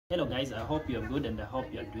Hello guys, I hope you're good and I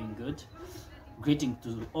hope you're doing good. Greeting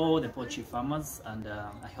to all the poultry farmers, and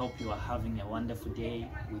I hope you are having a wonderful day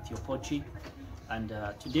with your poultry. And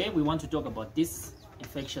today we want to talk about this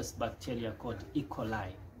infectious bacteria called E. coli.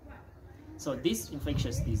 So this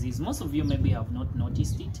infectious disease, most of you maybe have not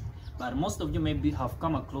noticed it, but most of you maybe have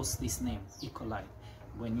come across this name, E. coli.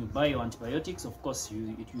 When you buy your antibiotics, of course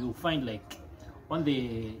you find like on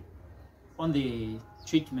the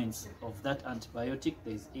treatments of that antibiotic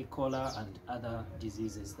there's E. coli and other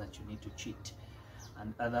diseases that you need to treat,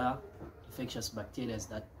 and other infectious bacteria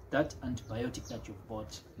that antibiotic that you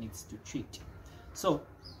bought needs to treat. So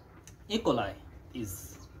E. coli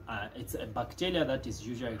is it's a bacteria that is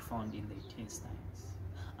usually found in the intestines,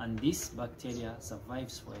 and this bacteria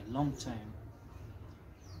survives for a long time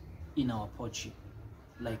in our poultry.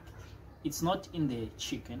 Like, it's not in the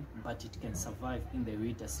chicken, but it can survive in the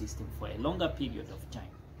ureter system for a longer period of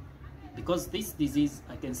time. Because this disease,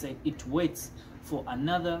 I can say, it waits for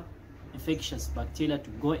another infectious bacteria to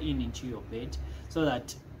go into your bed so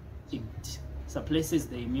that it suppresses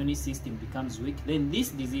the immune system, becomes weak. Then this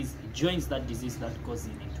disease joins that disease that goes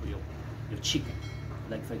into your chicken.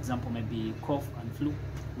 Like, for example, maybe cough and flu,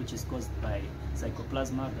 which is caused by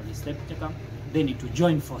Psychoplasma gallislepticum. Then it will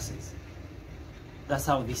join forces. That's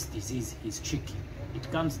how this disease is tricky. It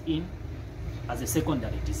comes in as a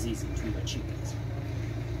secondary disease into your chickens.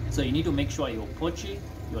 So you need to make sure your poultry,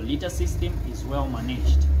 your litter system is well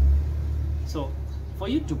managed. So for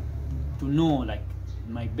you to know, like,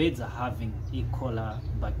 my beds are having E. coli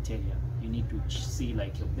bacteria, you need to see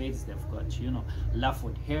like your beds, they've got,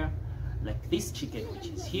 ruffled hair. Like this chicken which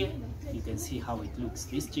is here, you can see how it looks.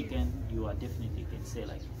 This chicken, you are definitely can say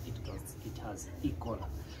like it has E. coli.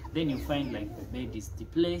 Then you find like the bed is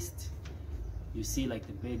displaced. You see like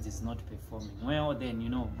the bed is not performing well. Then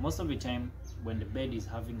most of the time when the bed is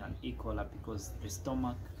having an E. coli, because the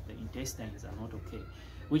stomach, the intestines are not okay,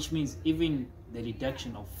 which means even the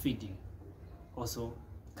reduction of feeding also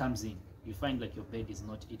comes in. You find like your bed is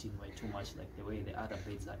not eating way too much like the way the other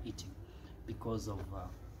beds are eating, because of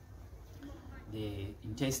the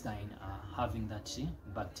intestine having that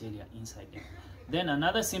bacteria inside them. Then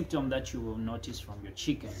another symptom that you will notice from your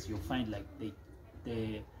chickens, you'll find like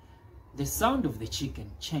the sound of the chicken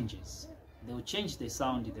changes. They will change the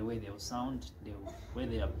sound, the way they will sound, the way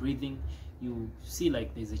they are breathing. You see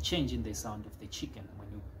like there's a change in the sound of the chicken. When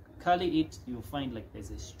you curry it, you'll find like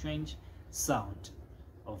there's a strange sound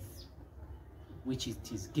of which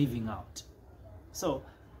it is giving out. So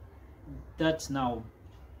that now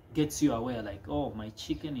gets you aware like, oh, my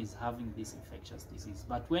chicken is having this infectious disease.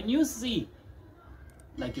 But when you see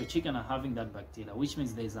like your chicken are having that bacteria, which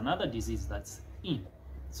means there's another disease that's in,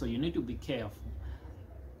 so you need to be careful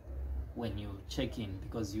when you check in,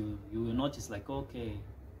 because you will notice like, okay,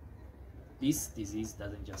 this disease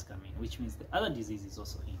doesn't just come in, which means the other disease is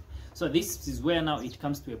also in. So this is where now it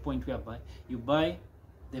comes to a point whereby you buy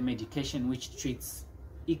the medication which treats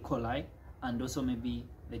E. coli, and also maybe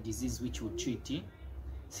the disease which will treat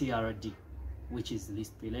CRD, which is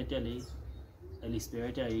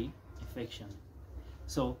respiratory infection,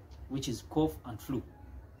 so which is cough and flu.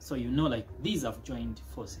 So like these have joined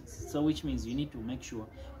forces, so which means you need to make sure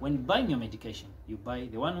when buying your medication, you buy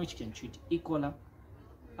the one which can treat E. coli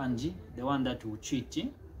and the one that will treat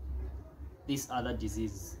this other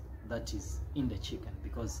disease that is in the chicken,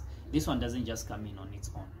 because this one doesn't just come in on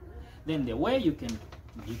its own. Then the way you can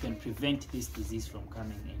prevent this disease from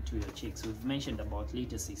coming into your chicks, we've mentioned about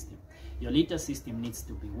litter system. Your litter system needs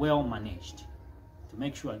to be well managed to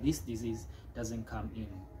make sure this disease doesn't come in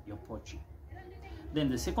your poultry. Then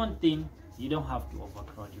the second thing, you don't have to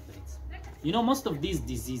overcrowd your beds. Most of these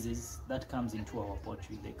diseases that comes into our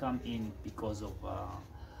poultry, they come in because of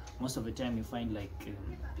most of the time you find like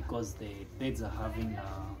because the beds are having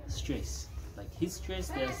stress, like heat stress.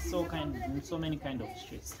 There's so many kind of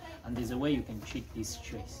stress, and there's a way you can treat this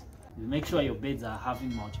stress. You make sure your beds are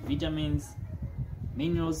having multivitamins,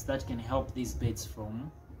 minerals that can help these beds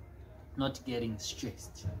from not getting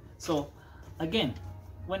stressed. So again,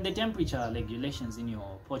 when the temperature regulations in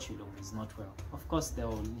your poultry room is not well, of course they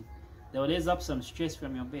will raise up some stress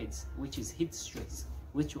from your beds, which is heat stress,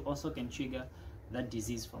 which also can trigger that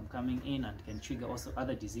disease from coming in, and can trigger also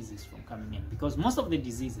other diseases from coming in, because most of the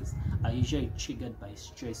diseases are usually triggered by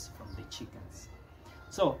stress from the chickens.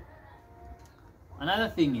 So another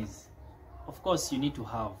thing is, of course, you need to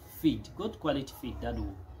have feed, good quality feed that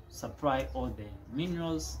will supply all the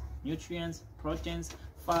minerals, nutrients, proteins,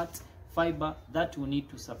 fat, fiber that will need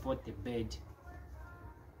to support the bed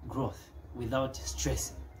growth without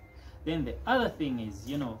stressing. Then the other thing is,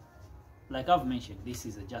 like I've mentioned, this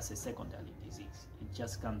is just a secondary disease. It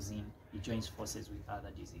just comes in, it joins forces with other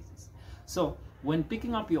diseases. So when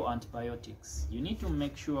picking up your antibiotics, you need to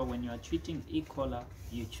make sure when you are treating E. coli,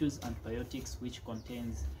 you choose antibiotics which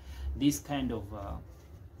contains this kind of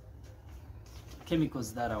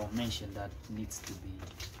chemicals that I'll mention that needs to be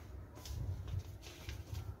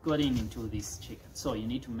gotten into this chicken. So you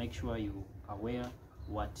need to make sure you are aware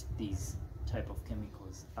what these type of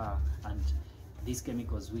chemicals are, and these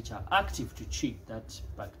chemicals which are active to treat that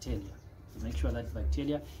bacteria, to make sure that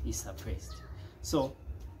bacteria is suppressed. So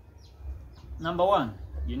number one,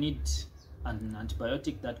 you need an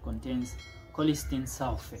antibiotic that contains colistin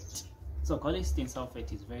sulfate. So colistin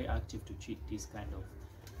sulfate is very active to treat this kind of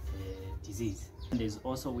disease. And there's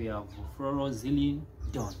also, we have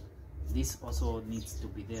fluoroxylenidone. This also needs to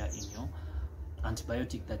be there in your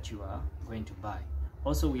antibiotic that you are going to buy.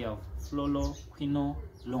 Also, we have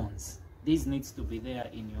fluoroquinolones. This needs to be there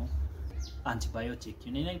in your antibiotic.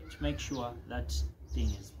 You need to make sure that thing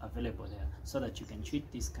is available there so that you can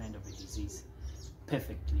treat this kind of a disease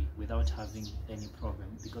perfectly without having any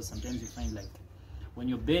problem. Because sometimes you find like when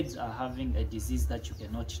your birds are having a disease that you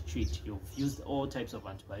cannot treat, you've used all types of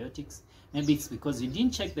antibiotics. Maybe it's because you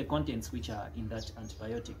didn't check the contents which are in that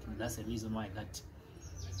antibiotic, and that's the reason why that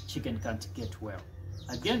chicken can't get well.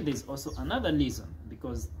 Again, there's also another reason,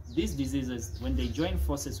 because these diseases, when they join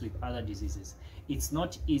forces with other diseases, it's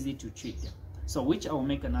not easy to treat them. So which I will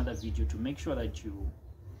make another video to make sure that you,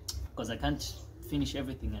 because I can't finish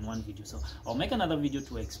everything in one video, so I'll make another video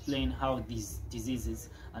to explain how these diseases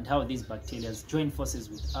and how these bacteria join forces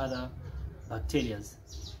with other bacteria,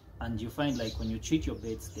 and you find like when you treat your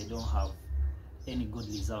birds, they don't have any good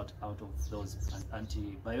result out of those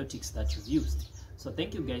antibiotics that you've used. So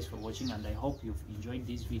thank you guys for watching, and I hope you've enjoyed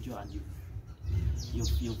this video and you've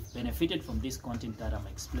benefited from this content that I'm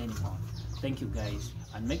explaining on. Thank you guys,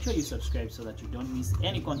 and make sure you subscribe so that you don't miss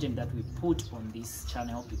any content that we put on this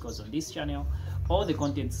channel, because on this channel all the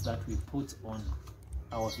contents that we put on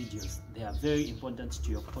our videos, they are very important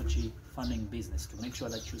to your poultry farming business, to make sure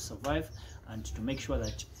that you survive and to make sure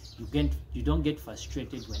that you don't get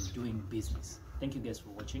frustrated when doing business. Thank you guys for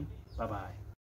watching. Bye bye.